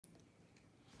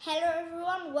Hello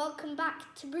everyone, welcome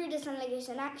back to Bruder RAM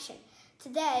in Action.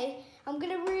 Today I'm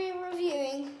going to be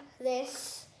reviewing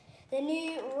the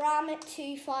new RAM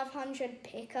 2500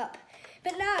 pickup.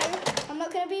 But no, I'm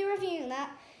not going to be reviewing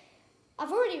that.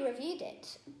 I've already reviewed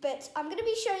it, but I'm going to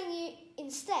be showing you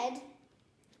instead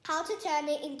how to turn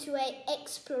it into an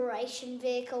exploration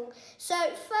vehicle. So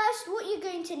first, what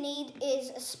you're going to need is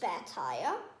a spare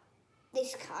tyre,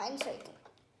 this kind, so you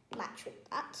can match with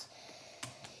that.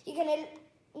 You're going to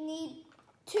need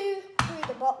 2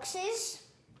 Bruder boxes,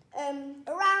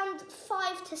 around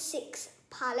 5 to 6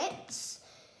 pallets,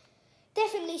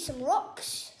 definitely some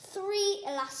rocks, 3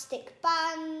 elastic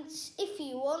bands. If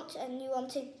you want, and you want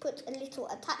to put a little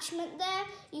attachment there,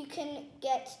 you can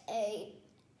get a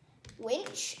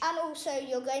winch, and also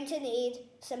you're going to need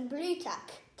some blue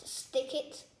tack to stick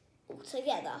it all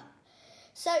together.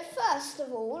 So first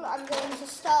of all, I'm going to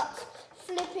start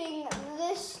flipping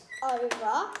this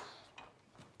over.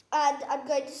 And I'm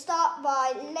going to start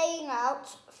by laying out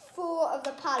 4 of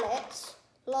the pallets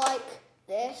like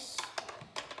this.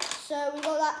 So we've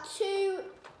got that 2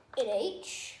 in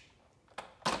each.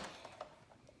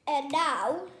 And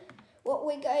now what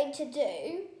we're going to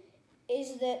do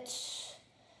is that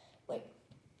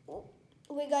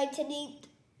we're going to need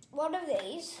one of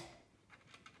these.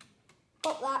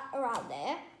 Pop that around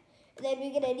there. And then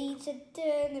we're going to need to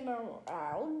turn them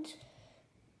around.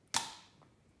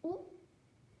 Ooh.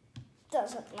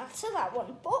 Doesn't matter, that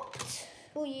one popped.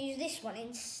 We'll use this one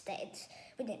instead.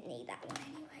 We didn't need that one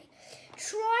anyway.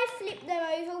 Try flip them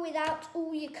over without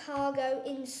all your cargo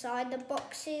inside the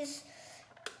boxes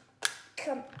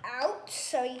come out.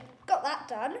 So you got that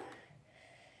done.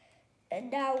 And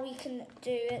now we can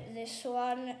do this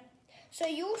one. So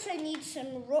you also need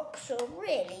some rocks, or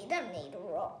really, you don't need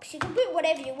rocks. You can put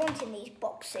whatever you want in these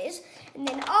boxes. And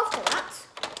then after that,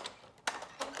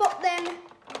 pop them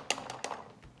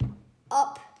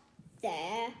up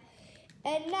there.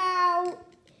 And now,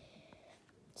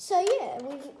 so yeah,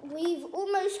 we've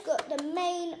almost got the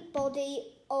main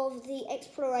body of the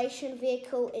exploration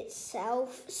vehicle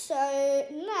itself. So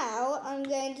now I'm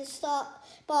going to start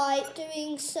by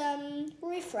doing some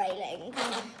roof railing.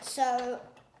 So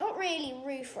not really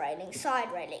roof railing, side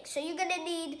railing. So you're going to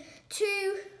need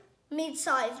 2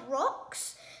 mid-sized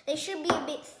rocks. They should be a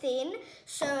bit thin,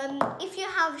 so if you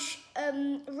have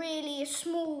really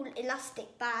small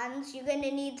elastic bands, you're going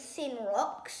to need thin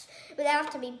rocks, but they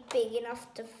have to be big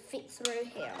enough to fit through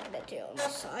here. I'm going to do it on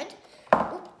this side.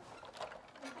 Ooh.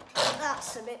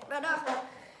 That's a bit better.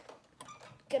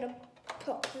 Going to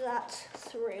pop that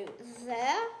through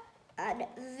there, and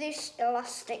this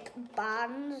elastic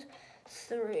band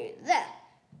through there.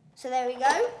 So there we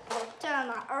go. Turn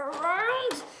that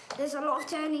around. There's a lot of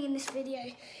turning in this video.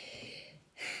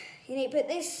 You need to put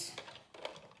this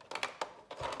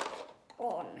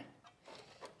on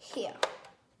here.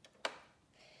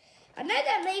 I know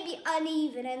that may be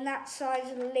uneven and that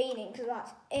side's leaning because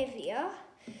that's heavier.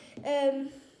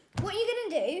 What you're going to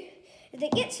do is to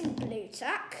get some blue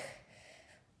tack.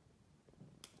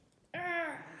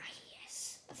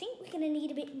 Yes. I think we're going to need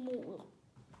a bit more.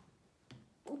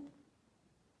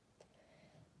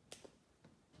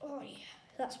 Oh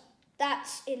yeah,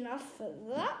 that's enough for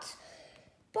that.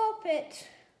 Pop it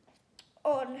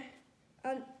on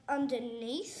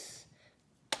underneath,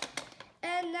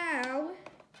 and now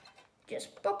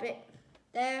just pop it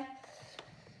there.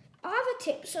 I have a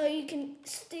tip so you can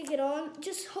stick it on.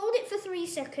 Just hold it for 3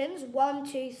 seconds. 1,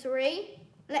 2, 3.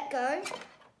 Let go.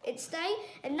 It stay,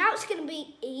 and now it's going to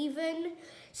be even.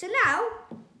 So now,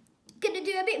 I'm going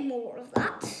to do a bit more of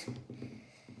that.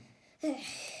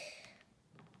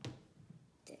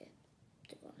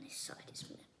 Side is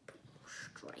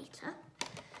straighter.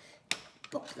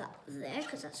 Pop that there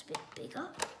because that's a bit bigger.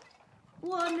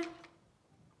 1,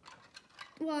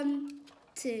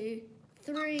 2,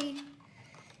 3.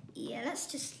 Yeah, let's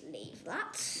just leave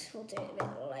that. We'll do it a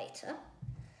bit later.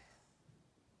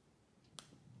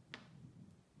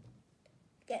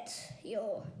 Get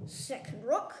your second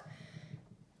rock.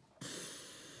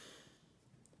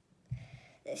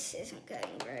 This isn't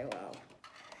going very well.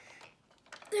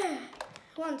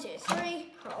 1, 2,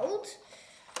 3, hold.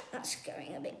 That's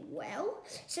going a bit well.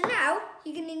 So now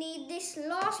you're going to need this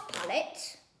last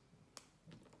pallet.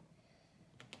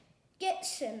 Get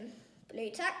some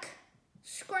blue tack,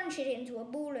 scrunch it into a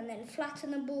ball and then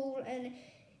flatten the ball. And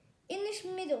in this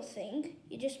middle thing,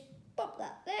 you just pop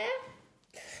that there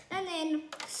and then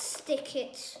stick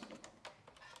it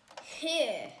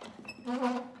here.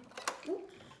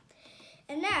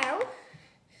 And now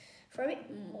for a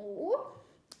bit more.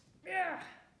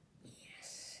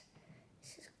 Yes,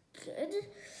 this is good.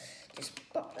 Just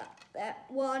pop that there.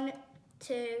 1,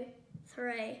 2,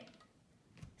 3.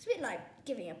 It's a bit like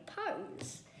giving a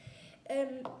pose.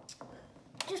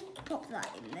 Just pop that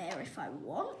in there if I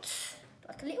want,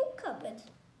 like a little cupboard.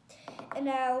 And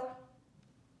now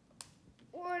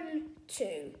 1,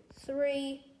 2,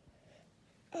 3.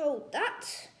 Hold that,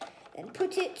 then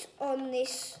put it on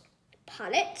this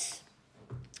palette.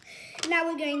 Now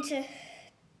we're going to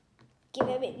give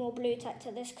a bit more blue tack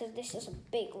to this because this is a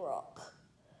big rock.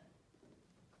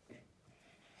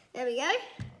 There we go.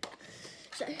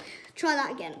 So try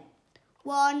that again.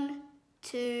 1,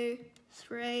 2,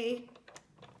 3.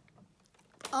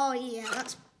 Oh yeah,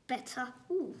 that's better.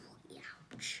 Ooh,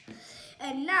 ouch.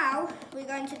 And now we're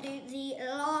going to do the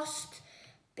last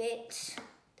bit.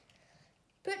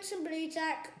 Put some blue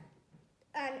tack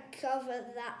and cover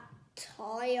that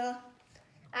tyre.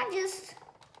 And just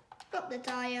put the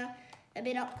tyre a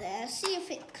bit up there. See if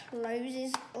it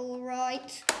closes all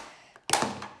right.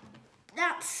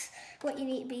 That's what you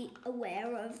need to be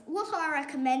aware of. What I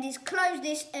recommend is close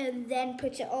this and then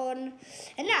put it on.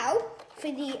 And now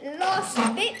for the last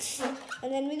bit,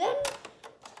 and then we're done.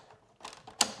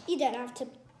 You don't have to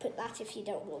put that if you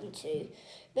don't want to.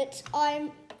 But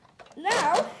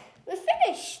we're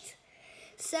finished.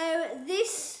 So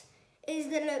this is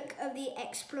the look of the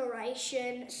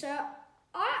exploration. So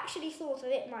I actually thought of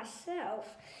it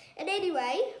myself. And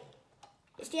anyway,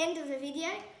 it's the end of the video.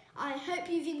 I hope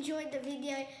you've enjoyed the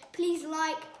video. Please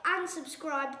like and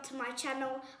subscribe to my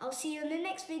channel. I'll see you in the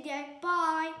next video.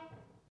 Bye.